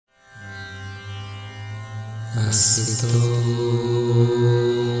Welcome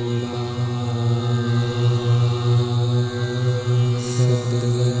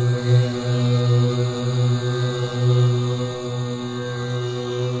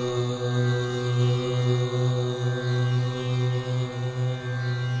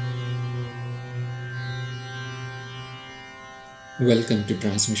to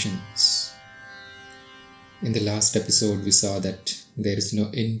Transmissions. In the last episode, we saw that there is no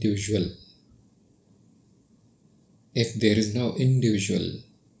individual. If there is no individual,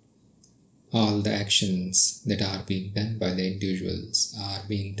 all the actions that are being done by the individuals are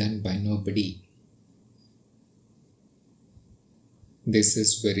being done by nobody. This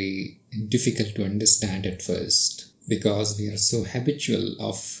is very difficult to understand at first because we are so habitual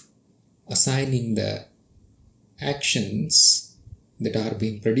of assigning the actions that are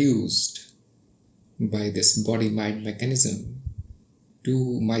being produced by this body-mind mechanism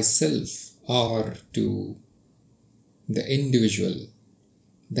to myself or to the individual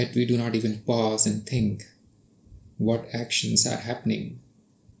that we do not even pause and think what actions are happening,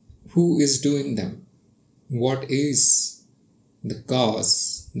 who is doing them, what is the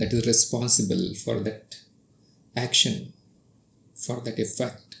cause that is responsible for that action, for that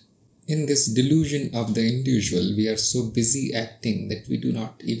effect. In this delusion of the individual, we are so busy acting that we do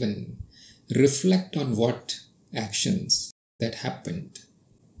not even reflect on what actions that happened.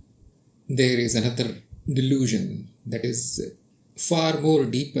 There is another delusion that is far more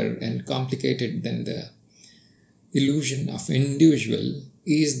deeper and complicated than the illusion of individual,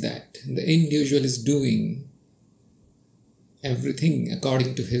 is that the individual is doing everything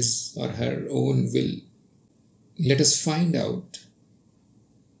according to his or her own will. Let us find out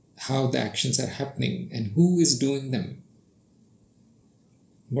how the actions are happening and who is doing them.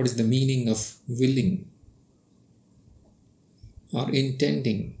 What is the meaning of willing or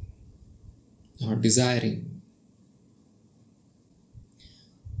intending or desiring?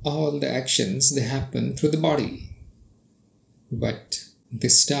 All the actions, they happen through the body, but they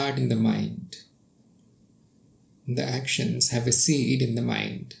start in the mind. The actions have a seed in the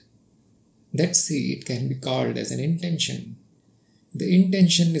mind. That seed can be called as an intention. The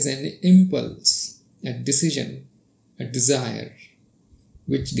intention is an impulse, a decision, a desire,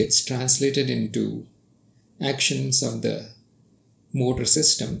 which gets translated into actions of the motor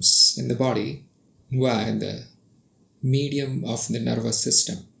systems in the body via the medium of the nervous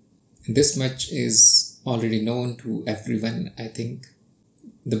system. This much is already known to everyone, I think.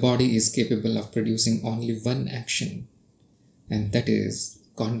 The body is capable of producing only one action, and that is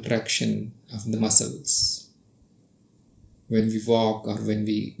contraction of the muscles. When we walk or when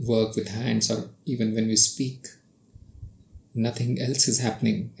we work with hands or even when we speak, nothing else is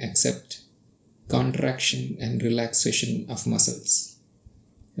happening except contraction and relaxation of muscles.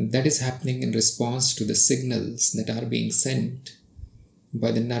 And that is happening in response to the signals that are being sent by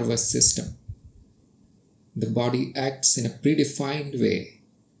the nervous system. The body acts in a predefined way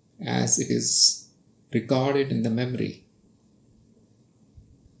as it is recorded in the memory.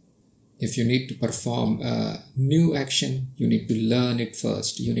 If you need to perform a new action, you need to learn it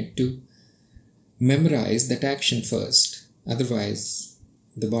first. You need to memorize that action first. Otherwise,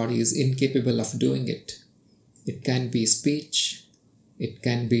 the body is incapable of doing it. It can be speech, it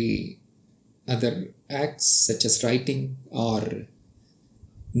can be other acts such as writing or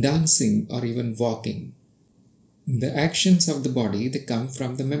dancing or even walking. The actions of the body, they come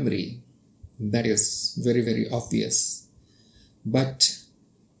from the memory. That is very, very obvious. But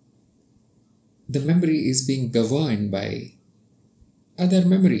the memory is being governed by other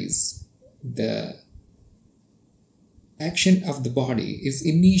memories. The action of the body is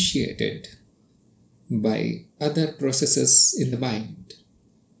initiated by other processes in the mind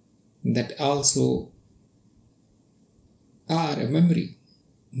that also are a memory.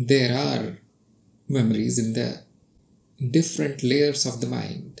 There are memories in the different layers of the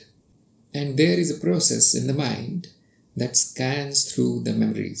mind, and there is a process in the mind that scans through the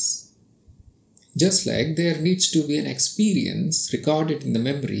memories. Just like there needs to be an experience recorded in the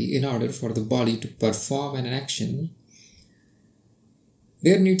memory in order for the body to perform an action,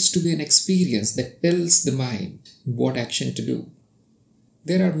 there needs to be an experience that tells the mind what action to do.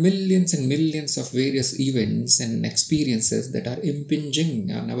 There are millions and millions of various events and experiences that are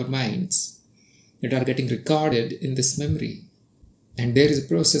impinging on our minds, that are getting recorded in this memory. And there is a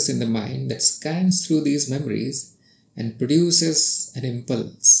process in the mind that scans through these memories and produces an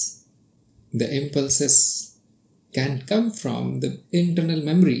impulse. The impulses can come from the internal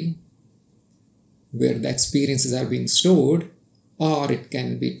memory where the experiences are being stored, or it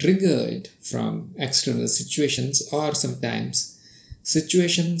can be triggered from external situations or sometimes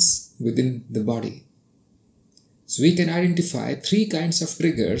situations within the body. So we can identify 3 kinds of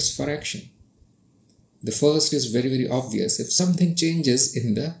triggers for action. The first is very, very obvious. If something changes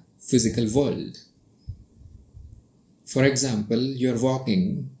in the physical world. For example, you're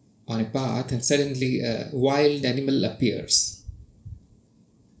walking on a path and suddenly a wild animal appears.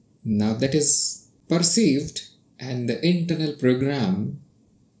 Now that is perceived, and the internal program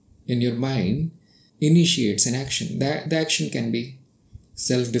in your mind initiates an action. The action can be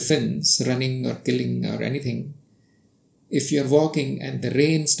self-defense, running or killing or anything. If you're walking and the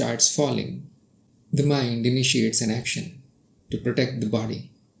rain starts falling, the mind initiates an action to protect the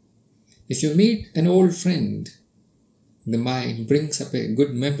body. If you meet an old friend, the mind brings up a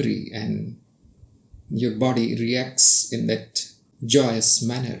good memory and your body reacts in that joyous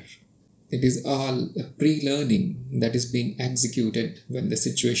manner. It is all a pre-learning that is being executed when the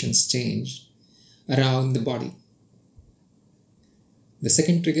situations change around the body. The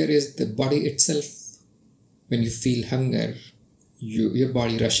second trigger is the body itself. When you feel hunger, your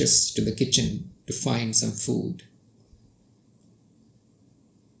body rushes to the kitchen to find some food.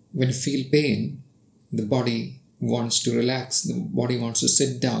 When you feel pain, the body wants to relax, the body wants to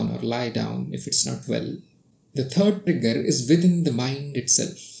sit down or lie down if it's not well. The third trigger is within the mind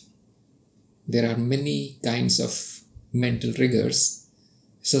itself. There are many kinds of mental triggers,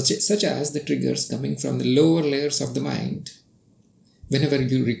 such as the triggers coming from the lower layers of the mind. Whenever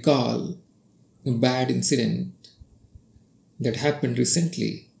you recall a bad incident that happened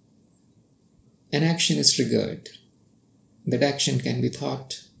recently, an action is triggered. That action can be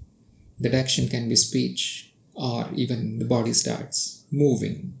thought, that action can be speech, or even the body starts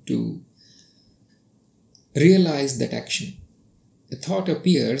moving to realize that action. A thought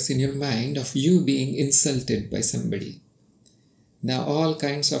appears in your mind of you being insulted by somebody. Now all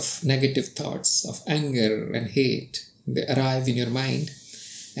kinds of negative thoughts of anger and hate, they arrive in your mind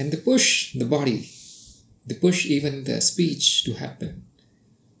and they push the body, they push even the speech to happen.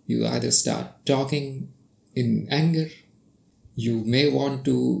 You either start talking in anger, you may want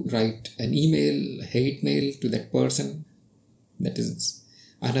to write an email, a hate mail to that person. That is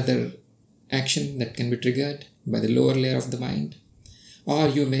another action that can be triggered by the lower layer of the mind. Or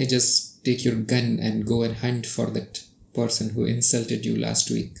you may just take your gun and go and hunt for that person who insulted you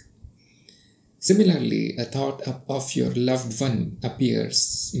last week. Similarly, a thought of your loved one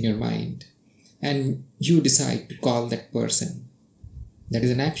appears in your mind and you decide to call that person. That is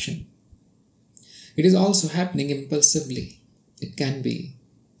an action. It is also happening impulsively. It can be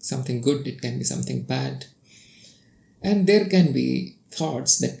something good, it can be something bad. And there can be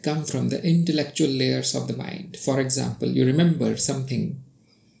thoughts that come from the intellectual layers of the mind. For example, you remember something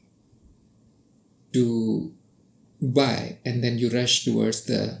to buy and then you rush towards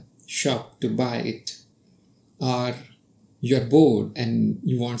the shop to buy it. Or you're bored and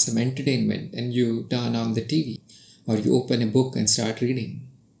you want some entertainment and you turn on the TV. Or you open a book and start reading.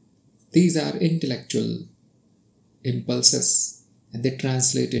 These are intellectual impulses and they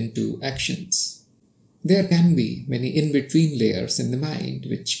translate into actions. There can be many in-between layers in the mind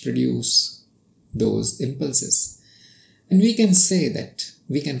which produce those impulses. And we can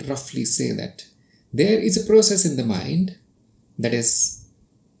roughly say that there is a process in the mind that is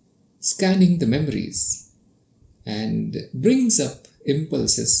scanning the memories and brings up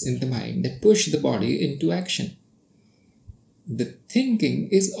impulses in the mind that push the body into action. The thinking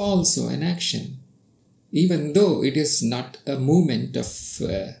is also an action, even though it is not a movement of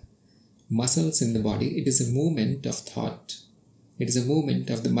muscles in the body, it is a movement of thought. It is a movement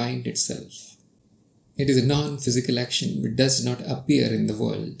of the mind itself. It is a non-physical action which does not appear in the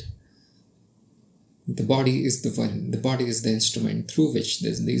world. The body is the one, the body is the instrument through which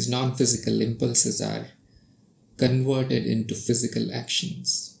these non-physical impulses are converted into physical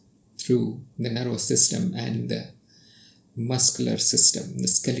actions through the nervous system and the muscular system, the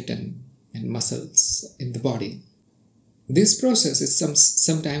skeleton and muscles in the body. This process is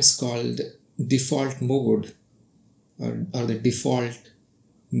sometimes called default mode or the default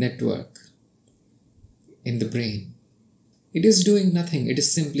network in the brain. It is doing nothing, it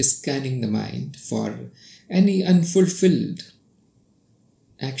is simply scanning the mind for any unfulfilled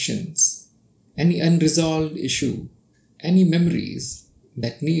actions, any unresolved issue, any memories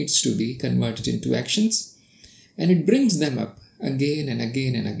that needs to be converted into actions, and it brings them up again and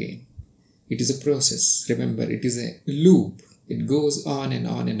again and again. It is a process. Remember, it is a loop. It goes on and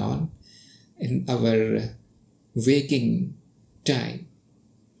on and on in our waking time.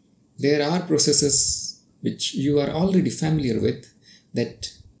 There are processes which you are already familiar with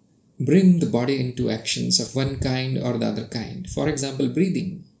that bring the body into actions of one kind or the other kind. For example,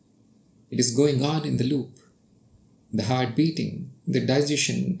 breathing. It is going on in the loop. The heart beating, the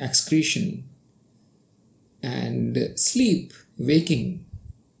digestion, excretion, and sleep, waking.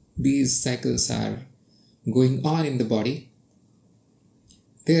 These cycles are going on in the body.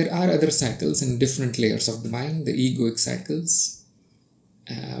 There are other cycles in different layers of the mind, the egoic cycles.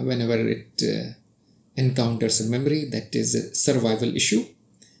 Whenever it encounters a memory that is a survival issue,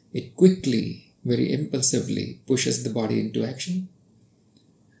 it quickly, very impulsively pushes the body into action.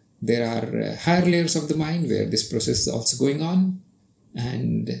 There are higher layers of the mind where this process is also going on,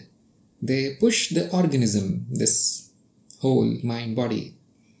 and they push the organism, this whole mind body,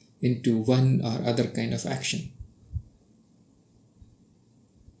 into one or other kind of action.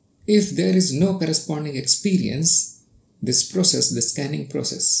 If there is no corresponding experience, this process, the scanning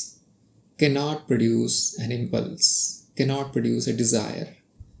process, cannot produce an impulse, cannot produce a desire,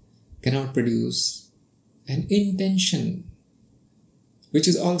 cannot produce an intention, which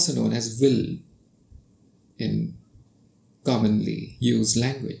is also known as will in commonly used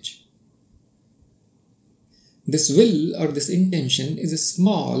language. This will or this intention is a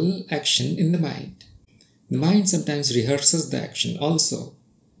small action in the mind. The mind sometimes rehearses the action also,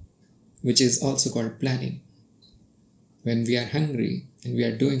 which is also called planning. When we are hungry and we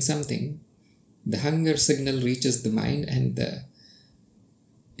are doing something, the hunger signal reaches the mind, and the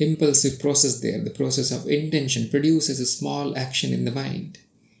impulsive process there, the process of intention, produces a small action in the mind,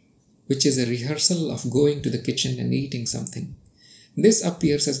 which is a rehearsal of going to the kitchen and eating something. This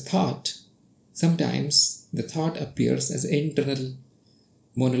appears as thought. Sometimes the thought appears as internal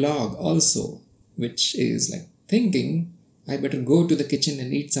monologue also, which is like thinking, I better go to the kitchen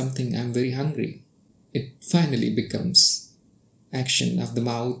and eat something, I'm very hungry. It finally becomes action of the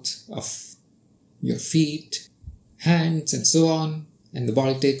mouth, of your feet, hands, and so on, and the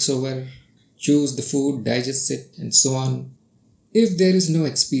body takes over, chews the food, digests it, and so on. If there is no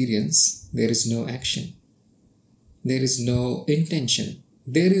experience, there is no action. There is no intention.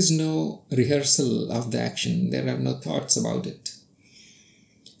 There is no rehearsal of the action. There are no thoughts about it.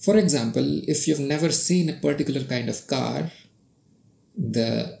 For example, if you've never seen a particular kind of car,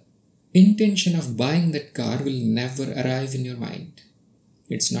 the intention of buying that car will never arrive in your mind.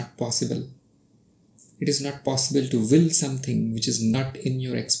 It's not possible. It is not possible to will something which is not in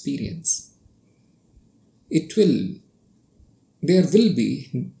your experience. There will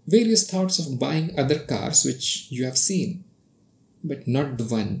be various thoughts of buying other cars which you have seen, but not the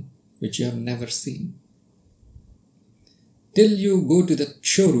one which you have never seen. Till you go to the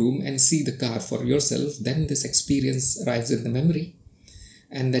showroom and see the car for yourself, then this experience arrives in the memory,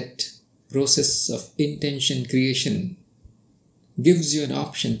 and that process of intention creation gives you an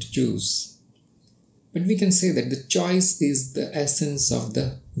option to choose. But we can say that the choice is the essence of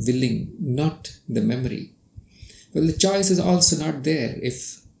the willing, not the memory. Well, the choice is also not there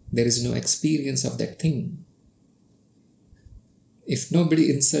if there is no experience of that thing. If nobody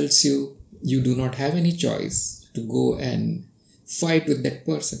insults you, you do not have any choice to go and fight with that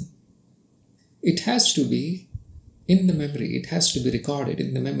person. It has to be in the memory. It has to be recorded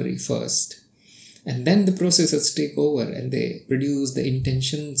in the memory first. And then the processes take over and they produce the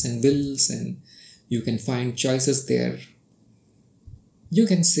intentions and wills, and you can find choices there. You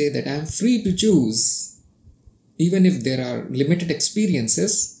can say that I am free to choose. Even if there are limited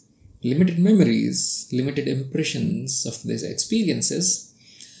experiences, limited memories, limited impressions of these experiences,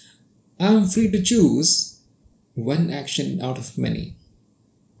 I am free to choose one action out of many.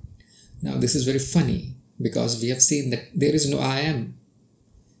 Now this is very funny because we have seen that there is no I am.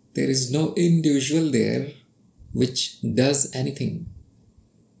 There is no individual there which does anything.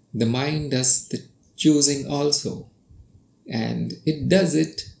 The mind does the choosing also, and it does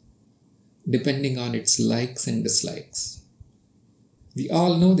it depending on its likes and dislikes. We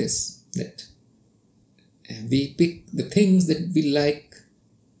all know this, that we pick the things that we like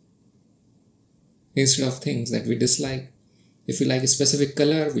instead of things that we dislike. If we like a specific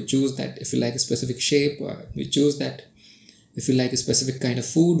color, we choose that. If we like a specific shape, we choose that. If we like a specific kind of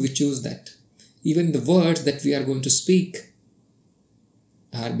food, we choose that. Even the words that we are going to speak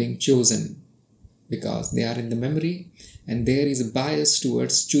are being chosen because they are in the memory, and there is a bias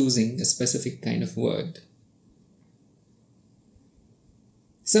towards choosing a specific kind of word.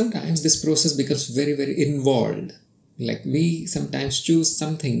 Sometimes this process becomes very, very involved. Like we sometimes choose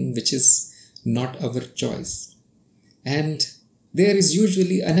something which is not our choice. And there is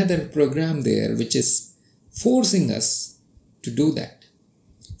usually another program there which is forcing us to do that.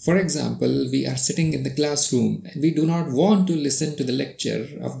 For example, we are sitting in the classroom and we do not want to listen to the lecture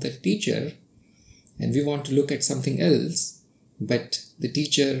of the teacher, and we want to look at something else. But the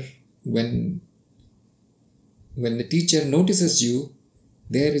teacher, when the teacher notices you,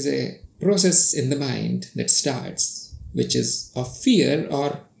 there is a process in the mind that starts, which is of fear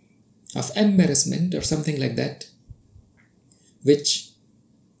or of embarrassment or something like that, which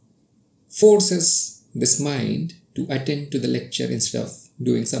forces this mind to attend to the lecture instead of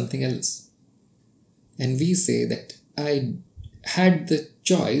doing something else. And we say that I had the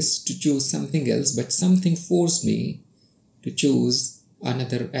choice to choose something else, but something forced me to choose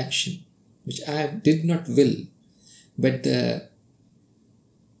another action, which I did not will. But the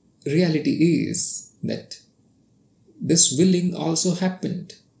reality is that this willing also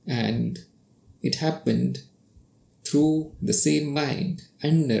happened, and it happened through the same mind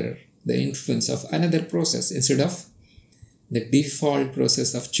under the influence of another process instead of the default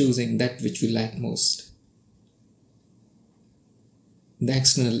process of choosing that which we like most. The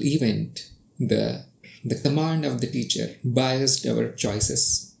external event, the command of the teacher biased our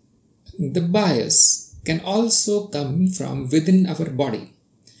choices. The bias can also come from within our body.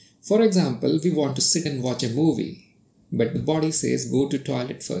 For example, we want to sit and watch a movie, but the body says go to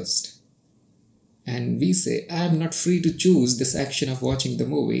toilet first. And we say, I am not free to choose this action of watching the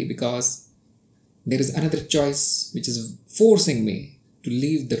movie because there is another choice which is forcing me to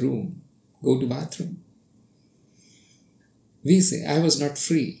leave the room, go to bathroom. We say, I was not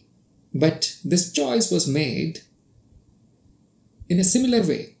free. But this choice was made in a similar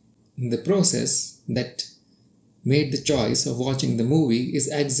way. The process that made the choice of watching the movie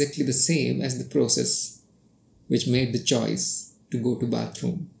is exactly the same as the process which made the choice to go to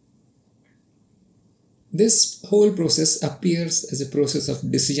bathroom. This whole process appears as a process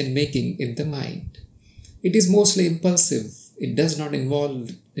of decision making in the mind. It is mostly impulsive. It does not involve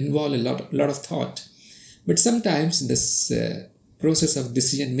a lot of thought. But sometimes this process of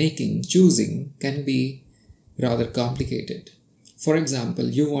decision making, choosing, can be rather complicated. For example,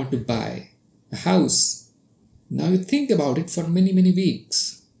 you want to buy a house. Now you think about it for many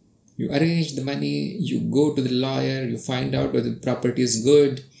weeks. You arrange the money, you go to the lawyer, you find out whether the property is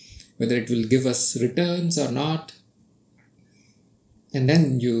good, whether it will give us returns or not. And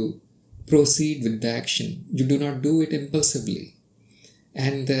then you proceed with the action. You do not do it impulsively.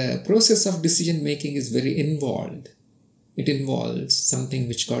 And the process of decision making is very involved. It involves something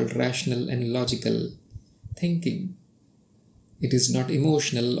which is called rational and logical thinking. It is not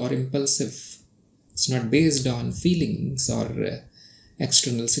emotional or impulsive. It's not based on feelings or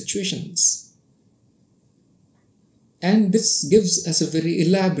external situations. And this gives us a very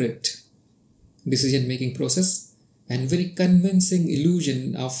elaborate decision making process and very convincing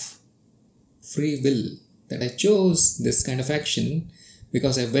illusion of free will, that I chose this kind of action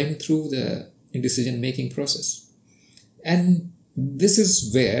because I went through the decision-making process. And this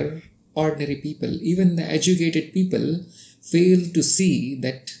is where ordinary people, even the educated people, fail to see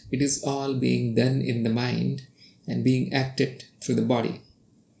that it is all being done in the mind and being acted through the body.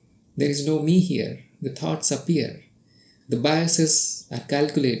 There is no me here. The thoughts appear. The biases are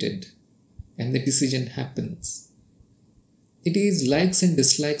calculated and the decision happens. It is likes and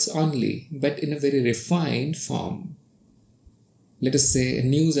dislikes only, but in a very refined form. Let us say a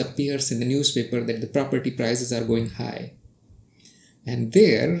news appears in the newspaper that the property prices are going high. And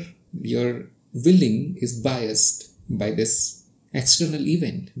there, your willing is biased by this external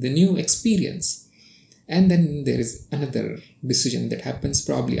event, the new experience. And then there is another decision that happens.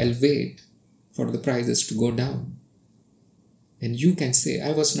 Probably I'll wait for the prices to go down. And you can say,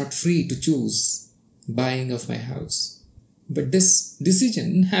 I was not free to choose buying of my house. But this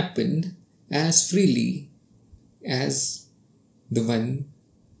decision happened as freely as the one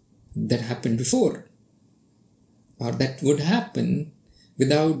that happened before, or that would happen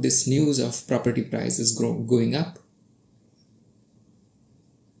without this news of property prices going up.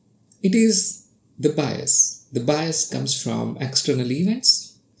 It is the bias. The bias comes from external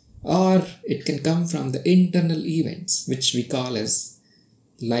events, or it can come from the internal events, which we call as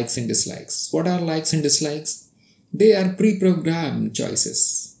likes and dislikes. What are likes and dislikes? They are pre-programmed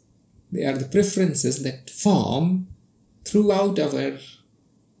choices. They are the preferences that form throughout our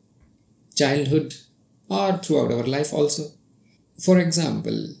childhood or throughout our life also. For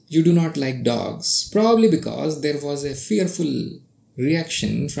example, you do not like dogs, probably because there was a fearful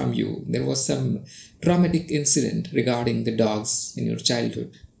reaction from you. There was some traumatic incident regarding the dogs in your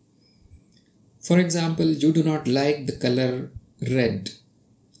childhood. For example, you do not like the color red,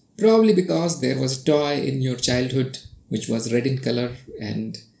 probably because there was a toy in your childhood which was red in color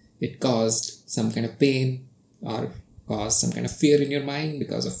and it caused some kind of pain or caused some kind of fear in your mind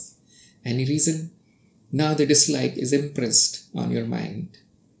because of any reason. Now the dislike is impressed on your mind.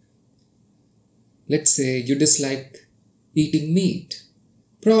 Let's say you dislike eating meat.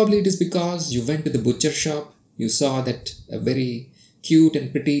 Probably it is because you went to the butcher shop, you saw that a very cute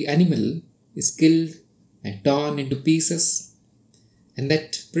and pretty animal is killed and torn into pieces, And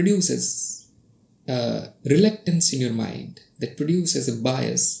that produces a reluctance in your mind, that produces a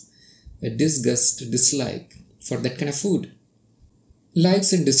bias, a disgust, dislike for that kind of food.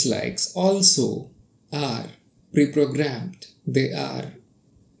 Likes and dislikes also are pre-programmed. They are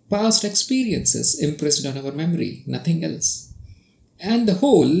past experiences impressed on our memory, nothing else. And the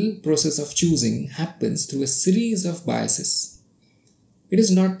whole process of choosing happens through a series of biases. It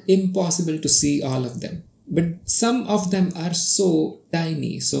is not impossible to see all of them, but some of them are so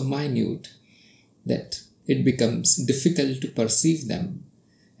tiny, so minute, that it becomes difficult to perceive them.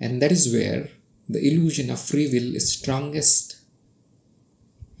 And that is where the illusion of free will is strongest.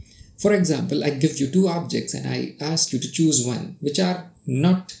 For example, I give you two objects and I ask you to choose one, which are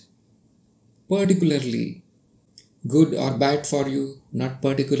not particularly good or bad for you, not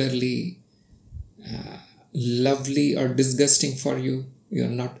particularly lovely or disgusting for you. You are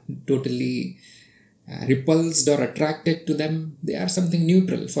not totally repulsed or attracted to them. They are something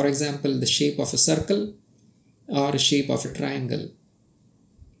neutral. For example, the shape of a circle or the shape of a triangle.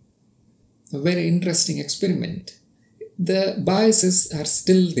 A very interesting experiment. The biases are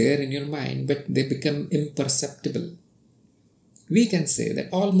still there in your mind, but they become imperceptible. We can say that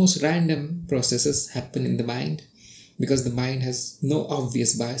almost random processes happen in the mind because the mind has no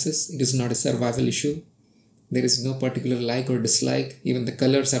obvious biases. It is not a survival issue. There is no particular like or dislike. Even the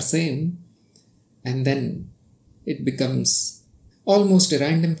colors are same. And then it becomes almost a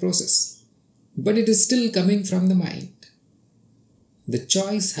random process. But it is still coming from the mind. The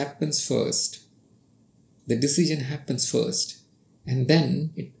choice happens first. The decision happens first. And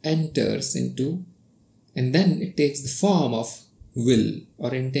then it enters into, and then it takes the form of will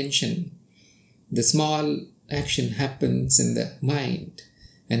or intention. The small action happens in the mind.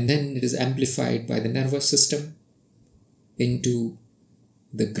 And then it is amplified by the nervous system into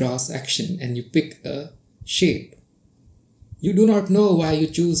the gross action, and you pick a shape. You do not know why you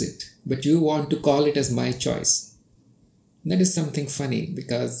choose it, but you want to call it as my choice. That is something funny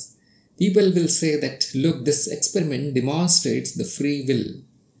because people will say that, look, this experiment demonstrates the free will,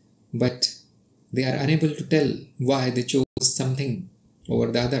 but they are unable to tell why they chose something over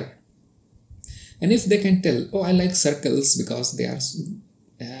the other. And if they can tell, oh, I like circles because they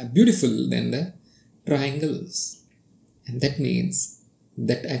are beautiful than the triangles, and that means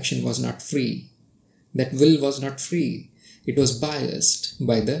that action was not free. That will was not free. It was biased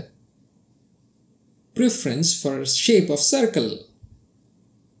by the preference for a shape of circle.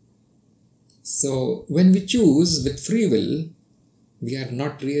 So when we choose with free will, we are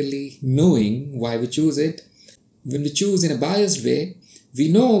not really knowing why we choose it. When we choose in a biased way, we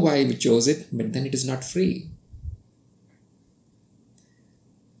know why we chose it, but then it is not free.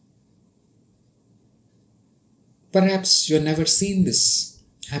 Perhaps you have never seen this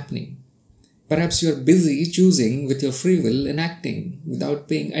happening. Perhaps you are busy choosing with your free will and acting without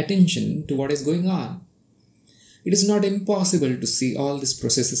paying attention to what is going on. It is not impossible to see all these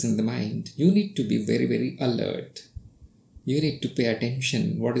processes in the mind. You need to be very, very alert. You need to pay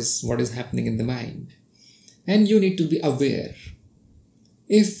attention what is happening in the mind. And you need to be aware.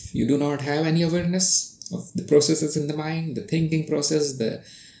 If you do not have any awareness of the processes in the mind, the thinking process, the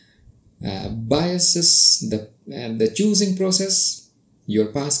biases, the choosing process, your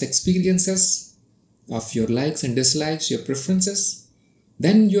past experiences of your likes and dislikes, your preferences,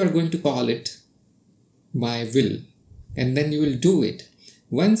 then you are going to call it my will, and then you will do it.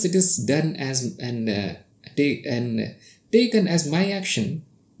 Once it is done as taken as my action,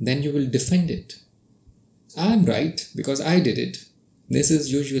 then you will defend it. I am right because I did it. This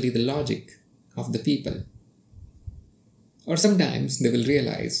is usually the logic of the people. Or sometimes they will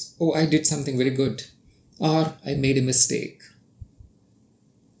realize, oh, I did something very good, or I made a mistake.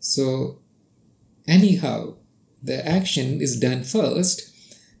 So anyhow, the action is done first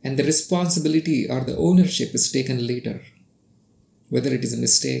and the responsibility or the ownership is taken later. Whether it is a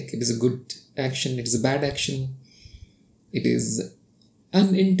mistake, it is a good action, it is a bad action, it is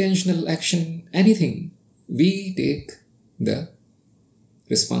unintentional action, anything, we take the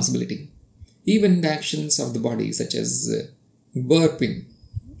responsibility. Even the actions of the body such as burping,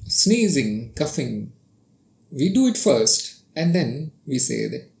 sneezing, coughing, we do it first and then we say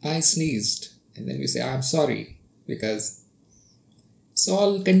that I sneezed, and then we say I'm sorry, because it's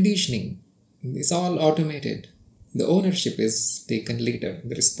all conditioning, it's all automated. The ownership is taken later,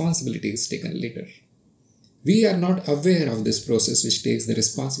 the responsibility is taken later. We are not aware of this process which takes the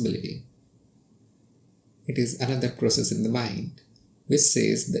responsibility. It is another process in the mind which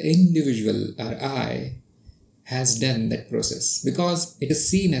says the individual or I has done that process because it is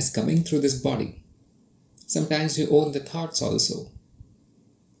seen as coming through this body. Sometimes we own the thoughts also.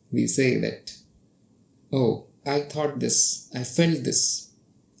 We say that, oh, I thought this, I felt this,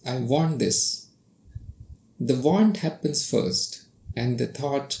 I want this. The want happens first, and the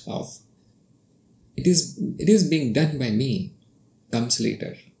thought of it is being done by me comes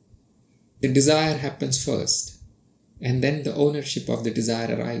later. The desire happens first, and then the ownership of the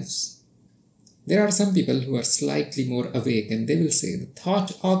desire arrives. There are some people who are slightly more awake, and they will say, the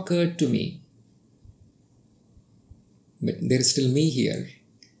thought occurred to me. But there is still me here.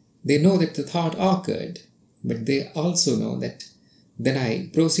 They know that the thought occurred, but they also know that then I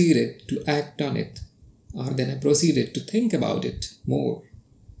proceeded to act on it, or then I proceeded to think about it more.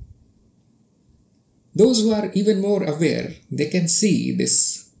 Those who are even more aware, they can see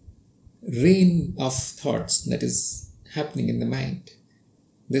this rain of thoughts that is happening in the mind.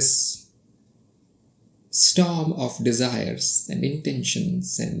 This storm of desires and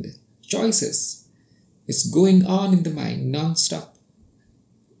intentions and choices is going on in the mind non-stop.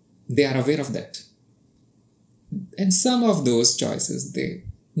 They are aware of that. And some of those choices, they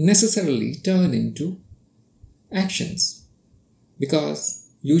necessarily turn into actions, because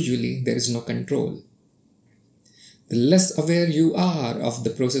usually there is no control. The less aware you are of the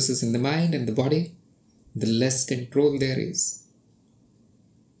processes in the mind and the body, the less control there is.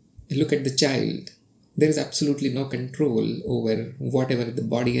 Look at the child. There is absolutely no control over whatever the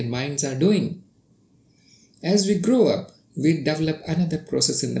body and minds are doing. As we grow up, we develop another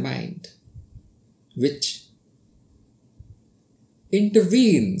process in the mind, which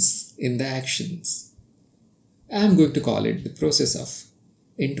intervenes in the actions. I am going to call it the process of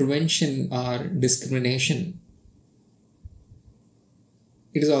intervention or discrimination.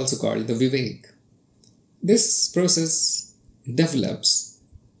 It is also called the Vivek. This process develops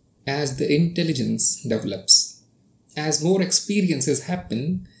as the intelligence develops. As more experiences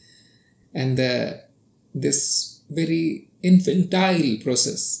happen, and this very infantile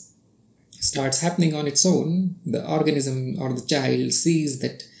process starts happening on its own, the organism or the child sees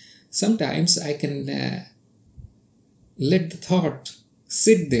that sometimes I can let the thought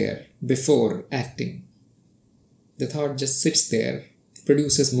sit there before acting. The thought just sits there,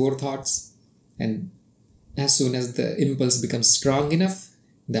 produces more thoughts, and as soon as the impulse becomes strong enough,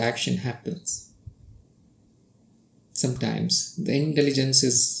 the action happens. Sometimes the intelligence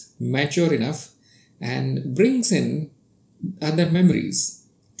is mature enough and brings in other memories,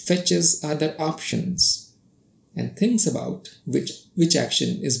 fetches other options, and thinks about which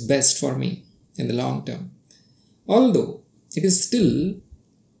action is best for me in the long term. Although it is still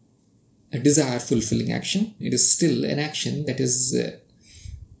a desire-fulfilling action, it is still an action that is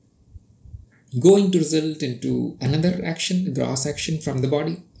going to result into another action, gross action from the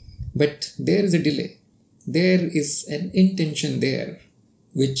body, but there is a delay. There is an intention there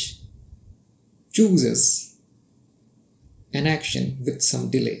which chooses an action with some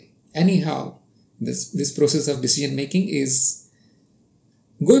delay. Anyhow, this process of decision making is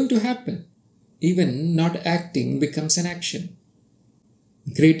going to happen. Even not acting becomes an action.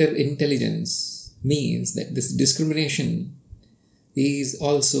 Greater intelligence means that this discrimination is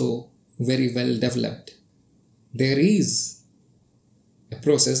also very well developed. There is a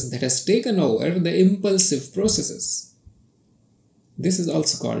process that has taken over the impulsive processes. This is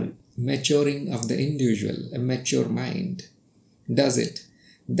also called maturing of the individual. A mature mind does it.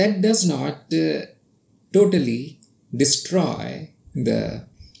 That does not totally destroy the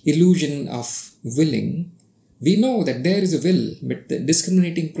illusion of willing. We know that there is a will, but the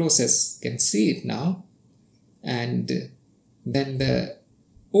discriminating process can see it now, and then the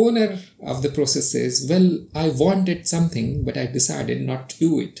owner of the process says, well, I wanted something, but I decided not to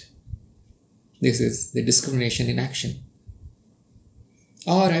do it. This is the discrimination in action.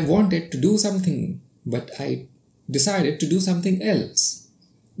 Or I wanted to do something, but I decided to do something else,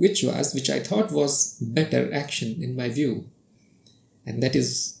 which I thought was better action in my view. And that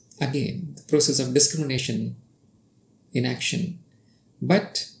is, again, the process of discrimination in action.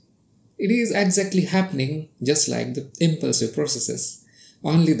 But it is exactly happening just like the impulsive processes.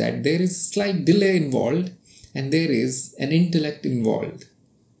 Only that there is slight delay involved and there is an intellect involved.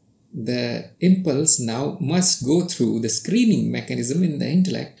 The impulse now must go through the screening mechanism in the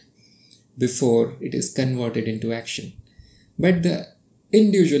intellect before it is converted into action. But the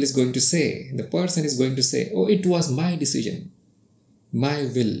individual is going to say, the person is going to say, oh, it was my decision, my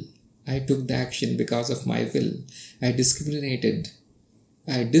will. I took the action because of my will. I discriminated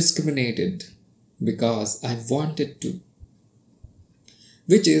because I wanted to.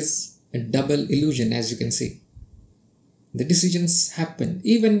 Which is a double illusion, as you can see. The decisions happen,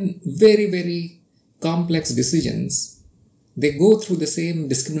 even very, very complex decisions, they go through the same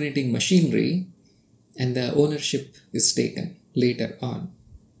discriminating machinery and the ownership is taken later on.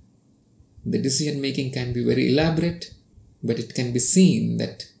 The decision making can be very elaborate, but it can be seen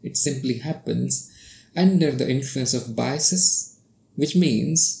that it simply happens under the influence of biases, which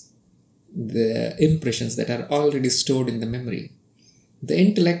means the impressions that are already stored in the memory. The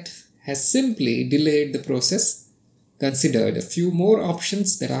intellect has simply delayed the process, considered a few more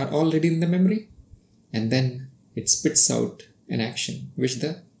options that are already in the memory, and then it spits out an action which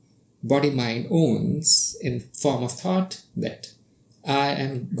the body-mind owns in form of thought that I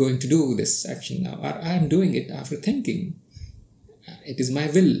am going to do this action now, or I am doing it after thinking. It is my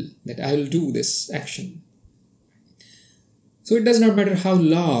will that I will do this action. So it does not matter how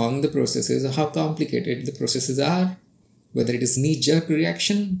long the process is or how complicated the processes are, whether it is knee-jerk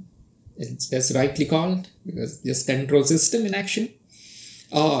reaction, as rightly called, because just control system in action,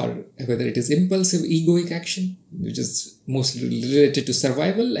 or whether it is impulsive egoic action, which is mostly related to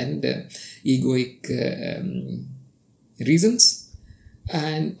survival and egoic reasons,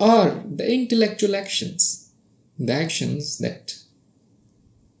 or the intellectual actions, the actions that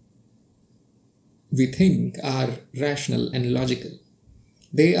we think are rational and logical.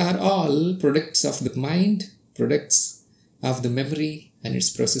 They are all products of the mind, products of the memory and its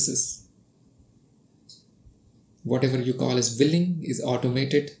processes. Whatever you call as willing is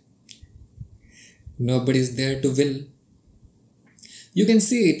automated. Nobody is there to will. You can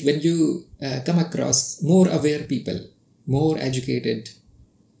see it when you come across more aware people, more educated,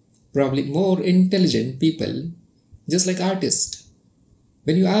 probably more intelligent people, just like artists.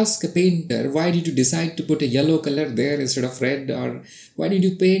 When you ask a painter, why did you decide to put a yellow color there instead of red, or why did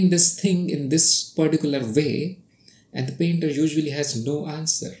you paint this thing in this particular way, and the painter usually has no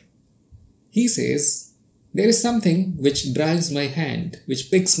answer. He says, there is something which drives my hand,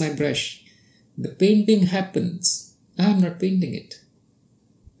 which picks my brush. The painting happens. I am not painting it.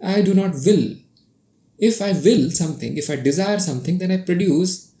 I do not will. If I will something, if I desire something, then I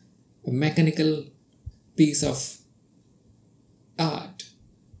produce a mechanical piece of art,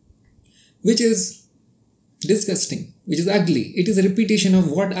 which is disgusting, which is ugly. It is a repetition of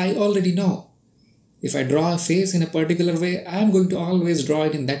what I already know. If I draw a face in a particular way, I am going to always draw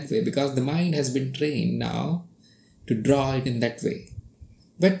it in that way because the mind has been trained now to draw it in that way.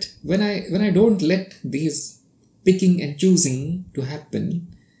 But when I don't let these picking and choosing to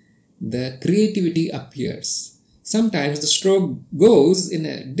happen, the creativity appears. Sometimes the stroke goes in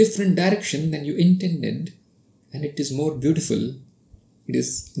a different direction than you intended, and it is more beautiful. It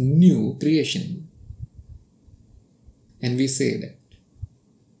is new creation. And we say that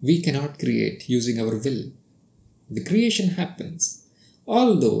we cannot create using our will. The creation happens.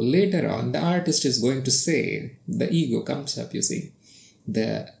 Although later on the artist is going to say, the ego comes up, you see.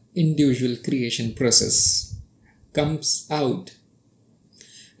 The individual creation process comes out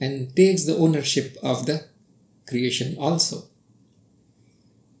and takes the ownership of the creation also.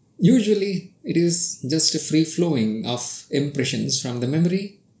 Usually it is just a free flowing of impressions from the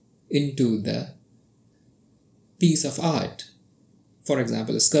memory into the piece of art. For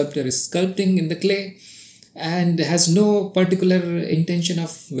example, a sculptor is sculpting in the clay and has no particular intention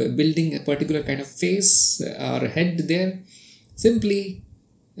of building a particular kind of face or head there. Simply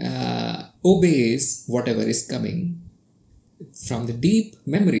obeys whatever is coming from the deep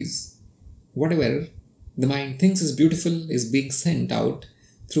memories. Whatever the mind thinks is beautiful is being sent out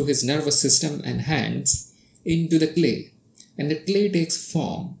through his nervous system and hands into the clay. And the clay takes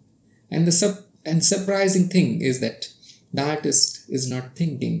form. And the surprising thing is that the artist is not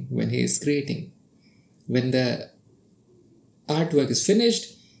thinking when he is creating. When the artwork is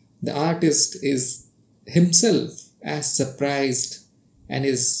finished, the artist is himself as surprised and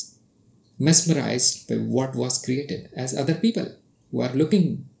is mesmerized by what was created as other people who are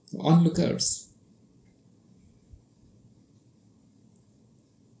looking, onlookers.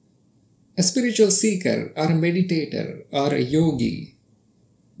 A spiritual seeker or a meditator or a yogi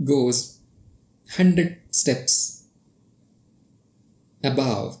goes 100 steps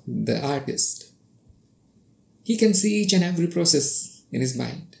above the artist. He can see each and every process in his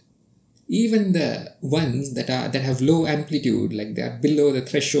mind. Even the ones that have low amplitude, like they are below the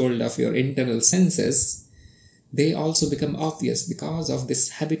threshold of your internal senses, they also become obvious because of this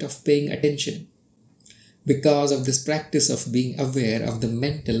habit of paying attention, because of this practice of being aware of the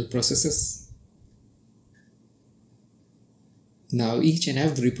mental processes. Now each and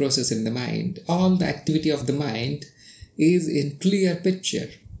every process in the mind, all the activity of the mind is in clear picture.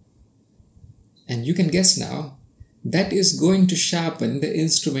 And you can guess now, that is going to sharpen the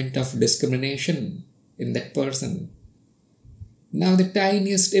instrument of discrimination in that person. Now the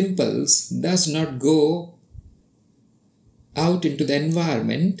tiniest impulse does not go out into the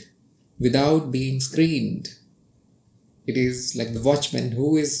environment without being screened. It is like the watchman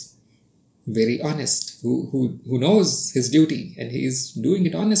who is very honest, who knows his duty and he is doing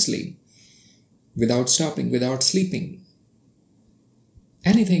it honestly, without stopping, without sleeping.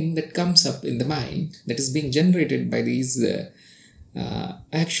 Anything that comes up in the mind that is being generated by these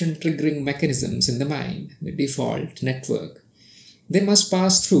action triggering mechanisms in the mind, the default network, they must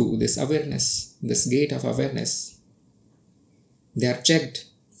pass through this awareness, this gate of awareness. They are checked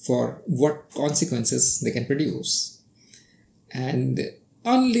for what consequences they can produce. And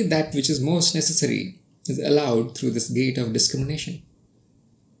only that which is most necessary is allowed through this gate of discrimination.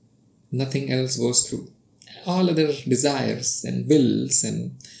 Nothing else goes through. All other desires and wills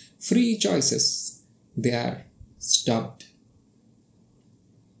and free choices, they are stopped.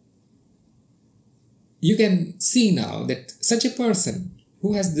 You can see now that such a person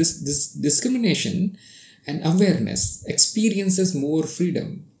who has this discrimination and awareness experiences more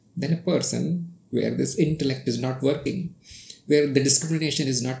freedom than a person where this intellect is not working, where the discrimination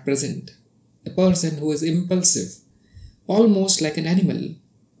is not present. A person who is impulsive, almost like an animal,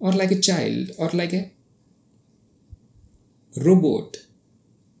 or like a child, or like a robot,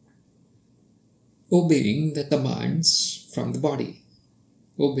 obeying the commands from the body,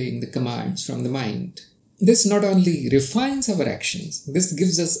 obeying the commands from the mind. This not only refines our actions, this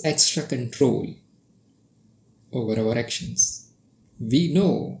gives us extra control over our actions. We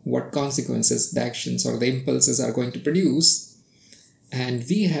know what consequences the actions or the impulses are going to produce, and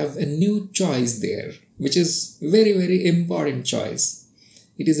we have a new choice there, which is very, very important choice.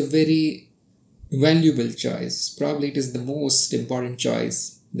 It is a very valuable choice. Probably it is the most important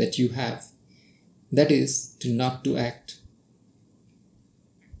choice that you have. That is to not to act.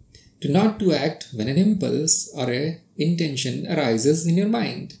 To not to act when an impulse or an intention arises in your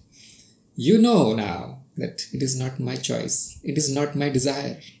mind. You know now that it is not my choice. It is not my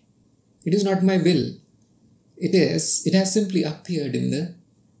desire. It is not my will. It has simply appeared in the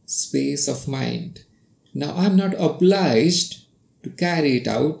space of mind. Now I am not obliged to carry it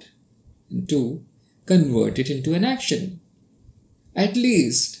out and to convert it into an action. At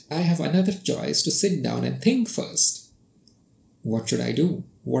least I have another choice to sit down and think first. What should I do?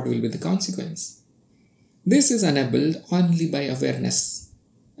 What will be the consequence? This is enabled only by awareness.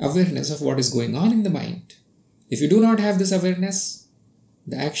 Awareness of what is going on in the mind. If you do not have this awareness,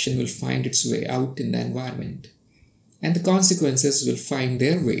 the action will find its way out in the environment, and the consequences will find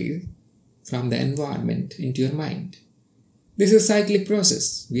their way from the environment into your mind. This is a cyclic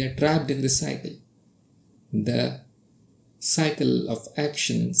process. We are trapped in this cycle. The cycle of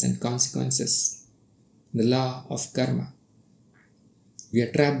actions and consequences. The law of karma. We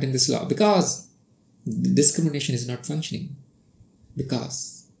are trapped in this law because the discrimination is not functioning.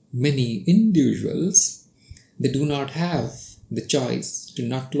 Because many individuals, they do not have the choice to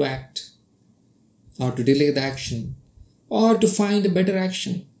not to act, or to delay the action, or to find a better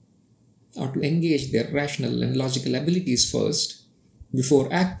action, or to engage their rational and logical abilities first before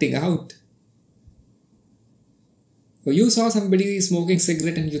acting out. So you saw somebody smoking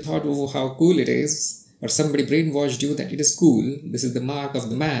cigarette and you thought, oh, how cool it is. Or somebody brainwashed you that it is cool. This is the mark of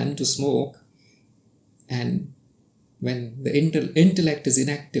the man to smoke. And when the intellect is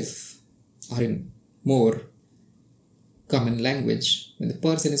inactive, or in more common language, when the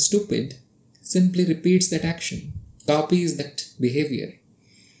person is stupid, simply repeats that action, copies that behavior,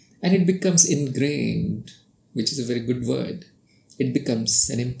 and it becomes ingrained, which is a very good word. It becomes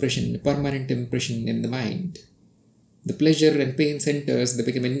an impression, a permanent impression in the mind. The pleasure and pain centers, they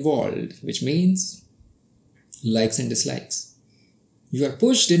become involved, which means likes and dislikes. You are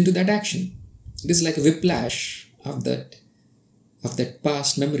pushed into that action. It is like a whiplash of that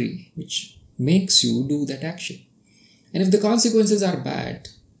past memory, which makes you do that action. And if the consequences are bad,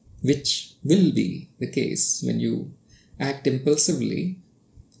 which will be the case when you act impulsively,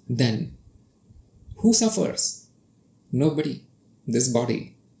 then who suffers? Nobody. This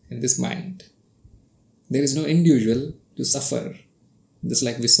body and this mind. There is no individual to suffer. Just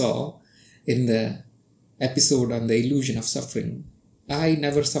like we saw in the episode on the illusion of suffering. I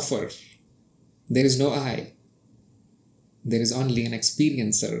never suffer. There is no I. There is only an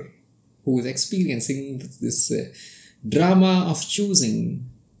experiencer who is experiencing this drama of choosing,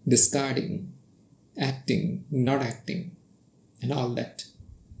 discarding, acting, not acting, and all that.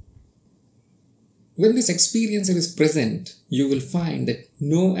 When this experiencer is present, you will find that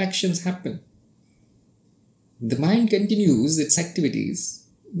no actions happen. The mind continues its activities,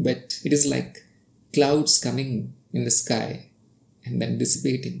 but it is like clouds coming in the sky and then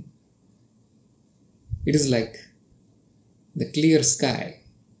dissipating. It is like the clear sky,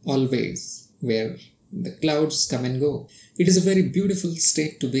 always, where the clouds come and go. It is a very beautiful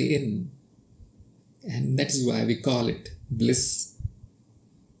state to be in, and that is why we call it bliss.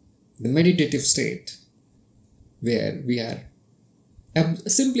 the meditative state, where we are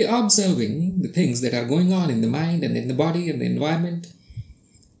simply observing the things that are going on in the mind and in the body and the environment,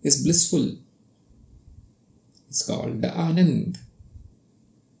 is blissful. It's called the Anand.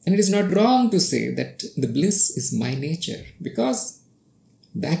 And it is not wrong to say that the bliss is my nature, because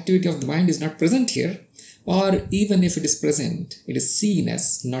the activity of the mind is not present here, or even if it is present, it is seen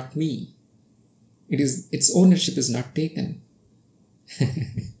as not me. Its ownership is not taken.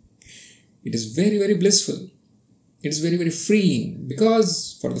 It is very, very blissful. It is very, very freeing,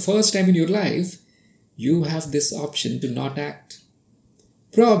 because for the first time in your life, you have this option to not act.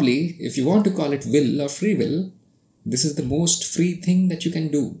 Probably, if you want to call it will or free will, this is the most free thing that you can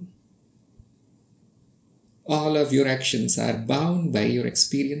do. All of your actions are bound by your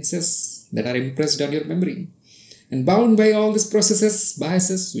experiences that are impressed on your memory, and bound by all these processes,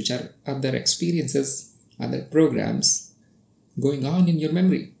 biases, which are other experiences, other programs going on in your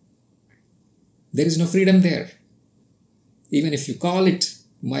memory. There is no freedom there. Even if you call it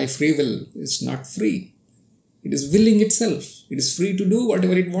my free will, it's not free. It is willing itself. It is free to do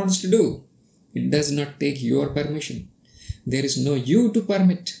whatever it wants to do. It does not take your permission. There is no you to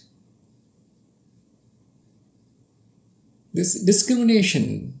permit. This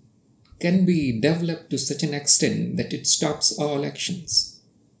discrimination can be developed to such an extent that it stops all actions.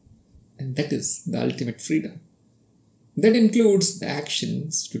 And that is the ultimate freedom. That includes the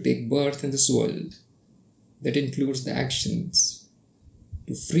actions to take birth in this world. That includes the actions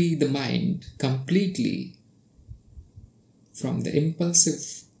to free the mind completely from the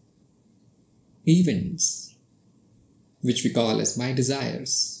impulsive events, which we call as my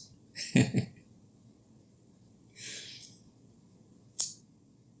desires.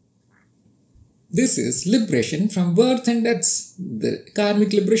 This is liberation from birth and deaths, the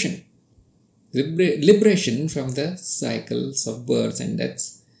karmic liberation. Liberation from the cycles of birth and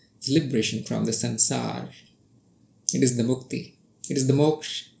deaths. Liberation from the sansar. It is the mukti. It is the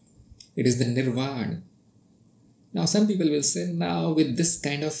moksha. It is the nirvana. Now some people will say, now with this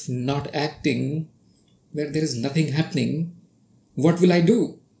kind of not acting, where there is nothing happening, what will I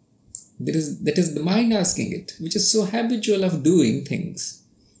do? That is the mind asking it, which is so habitual of doing things,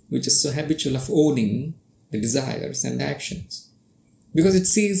 which is so habitual of owning the desires and the actions. Because it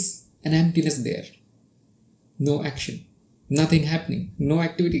sees an emptiness there. No action. Nothing happening. No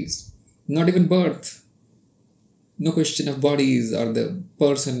activities. Not even birth. No question of bodies or the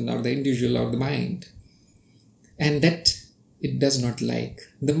person or the individual or the mind. And that it does not like.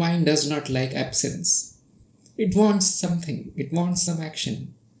 The mind does not like absence. It wants something. It wants some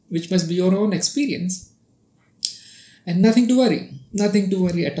action, which must be your own experience. And nothing to worry. Nothing to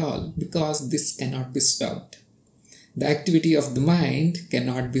worry at all, because this cannot be stopped. The activity of the mind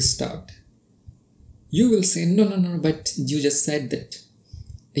cannot be stopped. You will say, no, but you just said that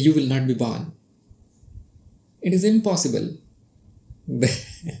you will not be born. It is impossible. The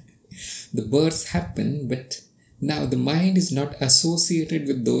births happen, but now the mind is not associated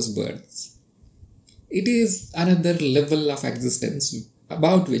with those births. It is another level of existence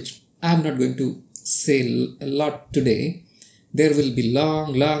about which I am not going to say a lot today. There will be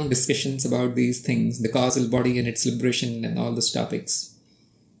long discussions about these things, the causal body and its liberation and all those topics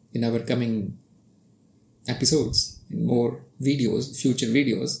in our coming episodes, in more videos, future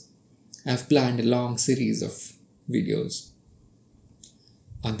videos. I have planned a long series of videos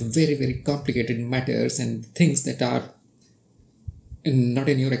on the very, very complicated matters and things that are not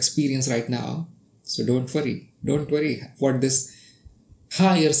in your experience right now. So don't worry what this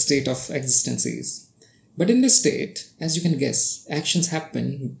higher state of existence is. But in this state, as you can guess, actions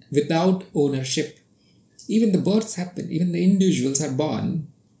happen without ownership. Even the births happen, even the individuals are born,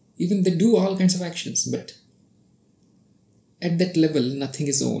 even they do all kinds of actions, but at that level, nothing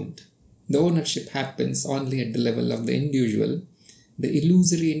is owned. The ownership happens only at the level of the individual, the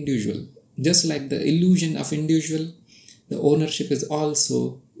illusory individual. Just like the illusion of individual, the ownership is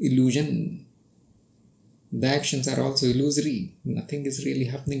also illusion. The actions are also illusory. Nothing is really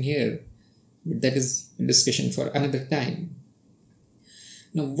happening here. But that is a discussion for another time.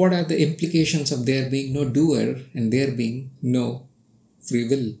 Now, what are the implications of there being no doer and there being no free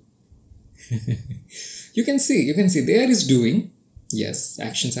will? You can see there is doing. Yes,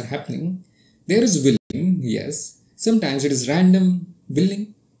 actions are happening. There is willing. Yes. Sometimes it is random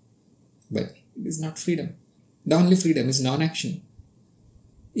willing, but it is not freedom. The only freedom is non-action.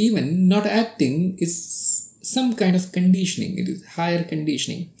 Even not acting is some kind of conditioning. It is higher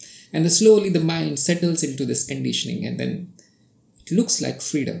conditioning. And slowly the mind settles into this conditioning, and then it looks like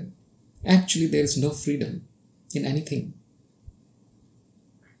freedom. Actually, there is no freedom in anything.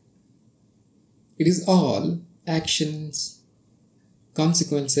 It is all actions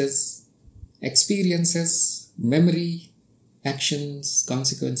consequences, experiences, memory, actions,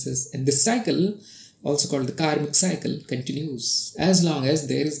 consequences, and this cycle, also called the karmic cycle, continues as long as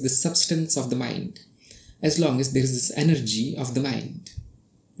there is the substance of the mind, as long as there is this energy of the mind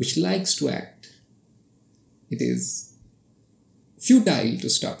which likes to act. It is futile to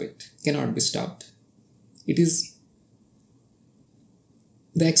stop it, cannot be stopped. It is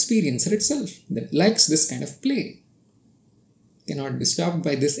the experiencer itself that likes this kind of play. Cannot be stopped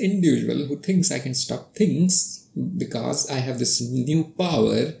by this individual who thinks I can stop things because I have this new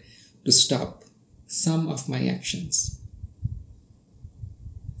power to stop some of my actions.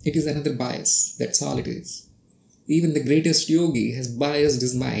 It is another bias, that's all it is. Even the greatest yogi has biased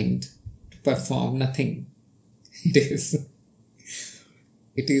his mind to perform nothing. It is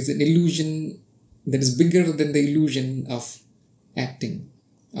an illusion that is bigger than the illusion of acting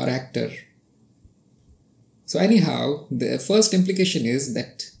or actor. So anyhow, the first implication is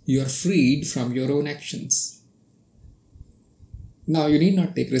that you are freed from your own actions. Now you need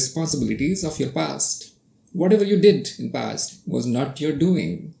not take responsibilities of your past. Whatever you did in past was not your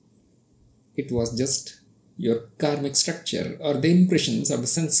doing. It was just your karmic structure or the impressions or the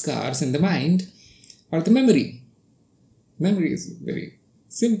sanskars in the mind or the memory. Memory is a very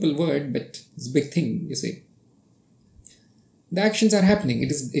simple word, but it's a big thing, you see. The actions are happening.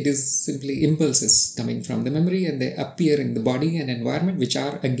 It is simply impulses coming from the memory, and they appear in the body and environment, which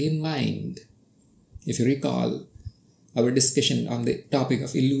are again mind. If you recall our discussion on the topic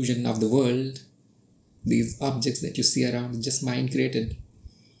of illusion of the world, these objects that you see around is just mind created.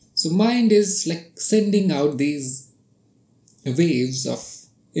 So mind is like sending out these waves of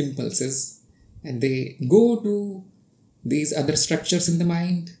impulses, and they go to these other structures in the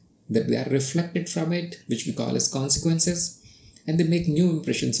mind, that they are reflected from it, which we call as consequences. And they make new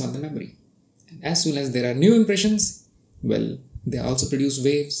impressions on the memory. And as soon as there are new impressions, well, they also produce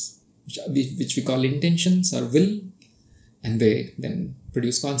waves, which we call intentions or will, and they then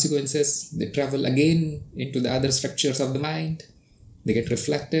produce consequences. They travel again into the other structures of the mind. They get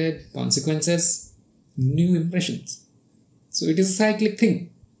reflected, consequences, new impressions. So it is a cyclic thing.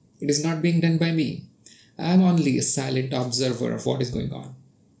 It is not being done by me. I am only a silent observer of what is going on.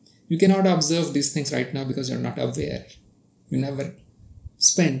 You cannot observe these things right now because you are not aware. You never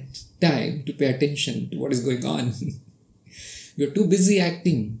spent time to pay attention to what is going on. You're too busy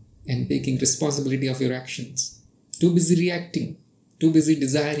acting and taking responsibility of your actions. Too busy reacting. Too busy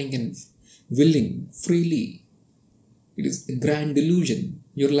desiring and willing freely. It is a grand delusion.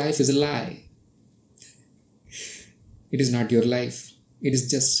 Your life is a lie. It is not your life. It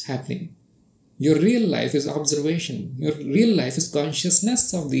is just happening. Your real life is observation. Your real life is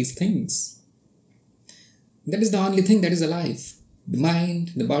consciousness of these things. That is the only thing that is alive. The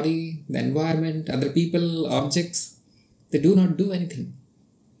mind, the body, the environment, other people, objects, they do not do anything.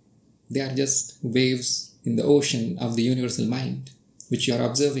 They are just waves in the ocean of the universal mind, which you are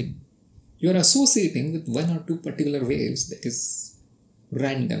observing. You are associating with one or two particular waves that is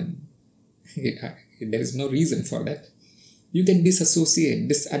random. There is no reason for that. You can disassociate,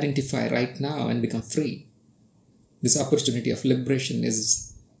 disidentify right now and become free. This opportunity of liberation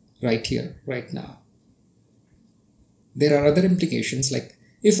is right here, right now. There are other implications, like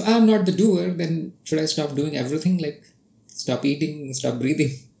if I am not the doer, then should I stop doing everything, like stop eating, stop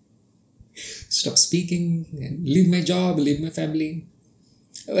breathing, stop speaking, and leave my job, leave my family?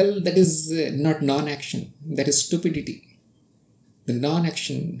 Well, that is not non-action, that is stupidity. The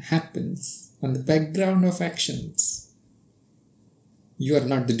non-action happens on the background of actions. You are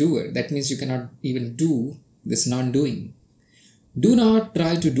not the doer, that means you cannot even do this non-doing. Do not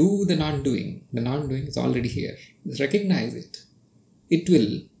try to do the non-doing. The non-doing is already here. Just recognize it. It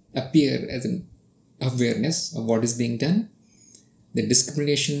will appear as an awareness of what is being done. The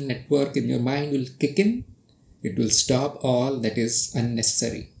discrimination network in your mind will kick in. It will stop all that is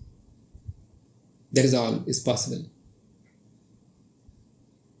unnecessary. That is all is possible.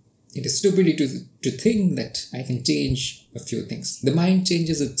 It is stupidity to think that I can change a few things. The mind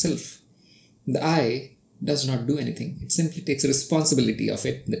changes itself. The I does not do anything. It simply takes responsibility of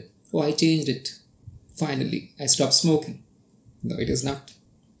it. That, oh, I changed it. Finally, I stopped smoking. No, it is not.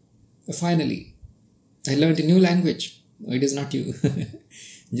 Finally, I learned a new language. No, it is not you.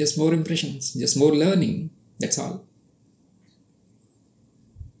 Just more impressions, just more learning. That's all.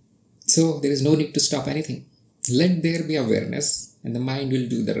 So there is no need to stop anything. Let there be awareness and the mind will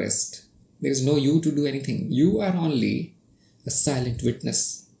do the rest. There is no you to do anything. You are only a silent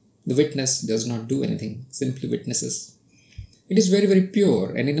witness. The witness does not do anything, simply witnesses. It is very, very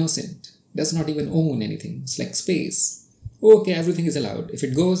pure and innocent. Does not even own anything. It's like space. Okay, everything is allowed. If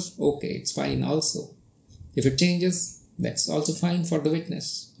it goes, okay, it's fine also. If it changes, That's also fine for the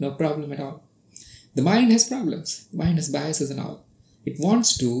witness. No problem at all. The mind has problems. The mind has biases and all. It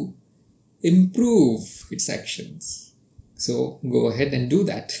wants to improve its actions. So go ahead and do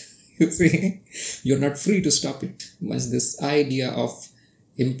that. You see, you're not free to stop it. Once this idea of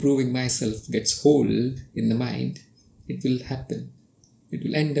improving myself gets hold in the mind, it will happen. It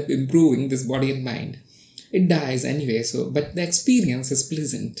will end up improving this body and mind. It dies anyway, but the experience is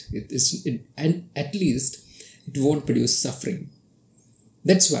pleasant. And at least it won't produce suffering.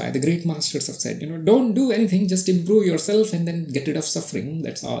 That's why the great masters have said, don't do anything, just improve yourself and then get rid of suffering.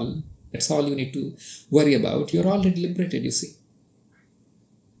 That's all. That's all you need to worry about. You're already liberated, you see.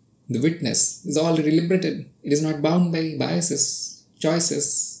 The witness is already liberated. It is not bound by biases,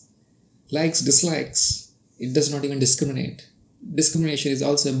 choices, likes, dislikes. It does not even discriminate. Discrimination is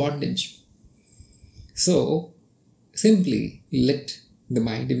also a bondage. So, simply let the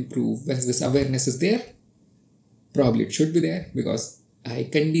mind improve. Once this awareness is there, probably it should be there because I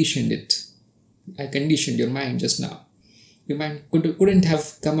conditioned it. I conditioned your mind just now. Your mind couldn't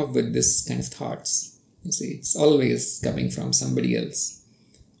have come up with this kind of thoughts. You see, it's always coming from somebody else.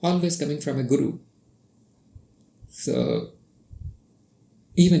 Always coming from a guru. So,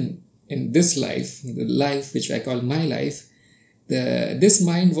 even in this life, the life which I call my life, this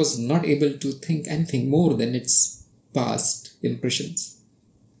mind was not able to think anything more than its past impressions.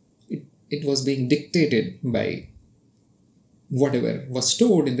 It was being dictated by whatever was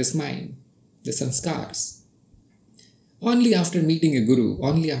stored in this mind, the sanskars. Only after meeting a guru,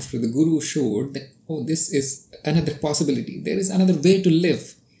 only after the guru showed that, oh, this is another possibility. There is another way to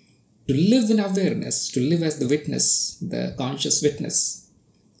live in awareness, to live as the witness, the conscious witness,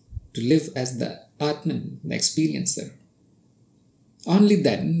 to live as the Atman, the experiencer. Only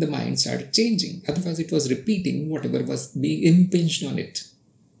then the mind started changing. Otherwise it was repeating whatever was being impinged on it.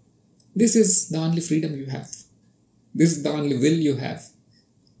 This is the only freedom you have. This is the only will you have.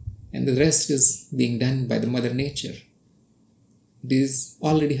 And the rest is being done by the Mother Nature. It is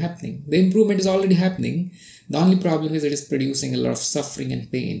already happening. The improvement is already happening. The only problem is it is producing a lot of suffering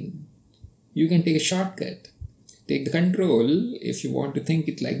and pain. You can take a shortcut. Take the control if you want to think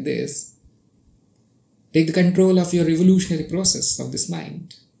it like this. Take the control of your evolutionary process of this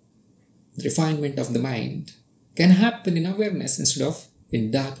mind. The refinement of the mind can happen in awareness instead of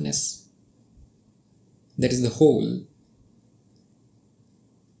in darkness. That is the whole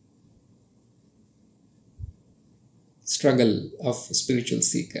struggle of a spiritual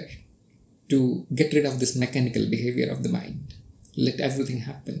seeker, to get rid of this mechanical behavior of the mind. Let everything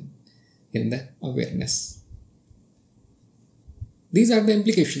happen in the awareness. These are the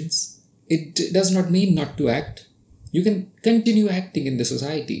implications. It does not mean not to act. You can continue acting in the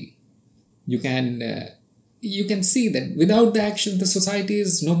society. You can see that without the action, the society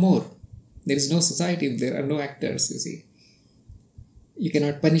is no more. There is no society if there are no actors, you see. You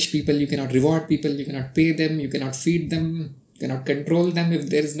cannot punish people, you cannot reward people, you cannot pay them, you cannot feed them, you cannot control them. If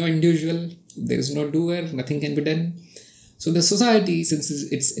there is no individual, if there is no doer, nothing can be done. So the society, since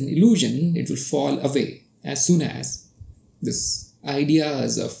it's an illusion, it will fall away as soon as this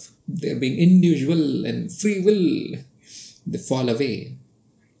ideas of there being individual and free will, they fall away.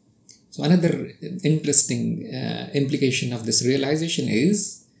 So another interesting implication of this realization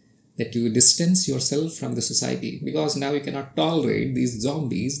is that you distance yourself from the society, because now you cannot tolerate these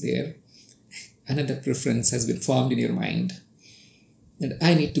zombies there. Another preference has been formed in your mind that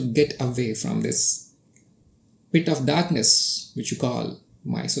I need to get away from this pit of darkness which you call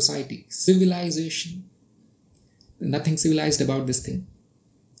my society, civilization. Nothing civilized about this thing.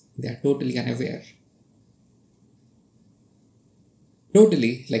 They are totally unaware.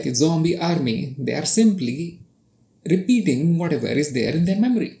 Totally like a zombie army, they are simply repeating whatever is there in their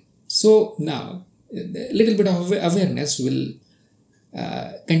memory. So now, a little bit of awareness will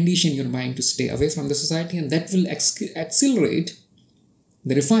condition your mind to stay away from the society, and that will accelerate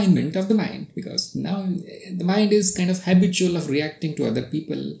the refinement of the mind, because now the mind is kind of habitual of reacting to other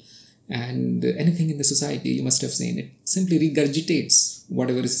people and anything in the society. You must have seen it simply regurgitates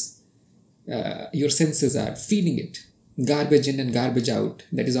whatever is your senses are feeding it. Garbage in and garbage out.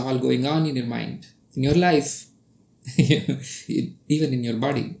 That is all going on in your mind, in your life, even in your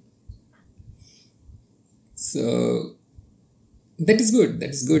body. So that is good. That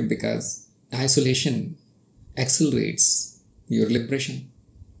is good because isolation accelerates your liberation.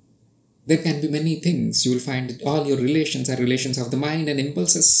 There can be many things. You will find that all your relations are relations of the mind and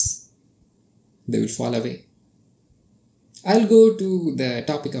impulses. They will fall away. I'll go to the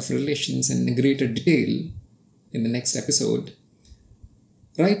topic of relations in greater detail in the next episode.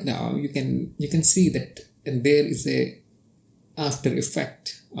 Right now, you can see that there is a after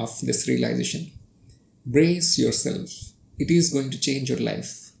effect of this realization. Brace yourself. It is going to change your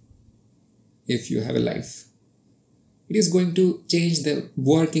life. If you have a life, it is going to change the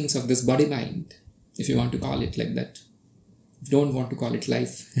workings of this body-mind, if you want to call it like that. If you don't want to call it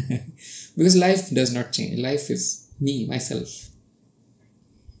life. Because life does not change. Life is me, myself.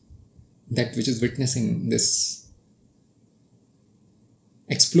 That which is witnessing this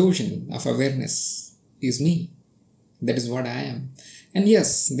explosion of awareness is me. That is what I am. And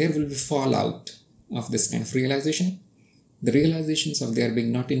yes, there will be fallout of this kind of realization. The realizations of there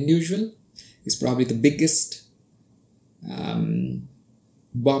being not individual is probably the biggest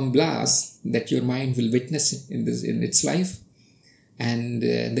bomb blast that your mind will witness in its life. And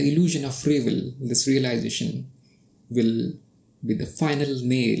the illusion of free will, this realization, will be the final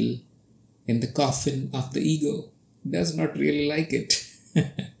nail in the coffin of the ego. Does not really like it.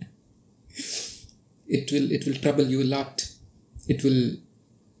 It will trouble you a lot. It will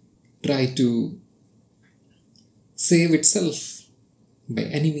try to save itself by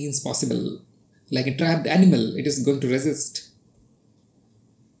any means possible. Like a trapped animal, it is going to resist.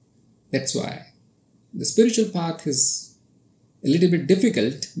 That's why the spiritual path is a little bit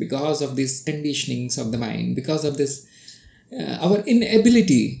difficult, because of these conditionings of the mind, because of this our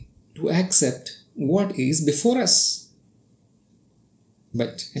inability to accept what is before us.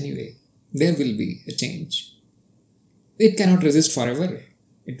 But anyway, there will be a change. It cannot resist forever.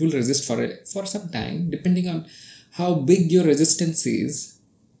 It will resist for some time. Depending on how big your resistance is,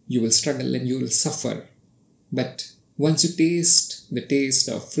 you will struggle and you will suffer. But once you taste the taste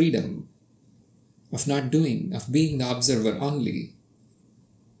of freedom, of not doing, of being the observer only,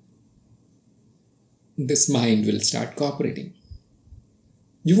 this mind will start cooperating.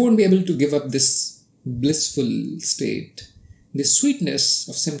 You won't be able to give up this blissful state, this sweetness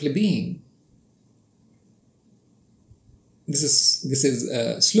of simply being. This is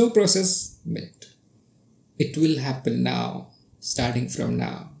a slow process, but it will happen now, starting from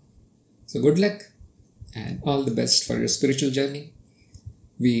now. So good luck and all the best for your spiritual journey.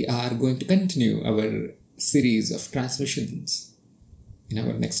 We are going to continue our series of transmissions in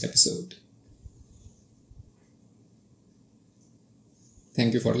our next episode.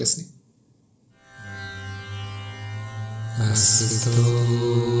 Thank you for listening. Asito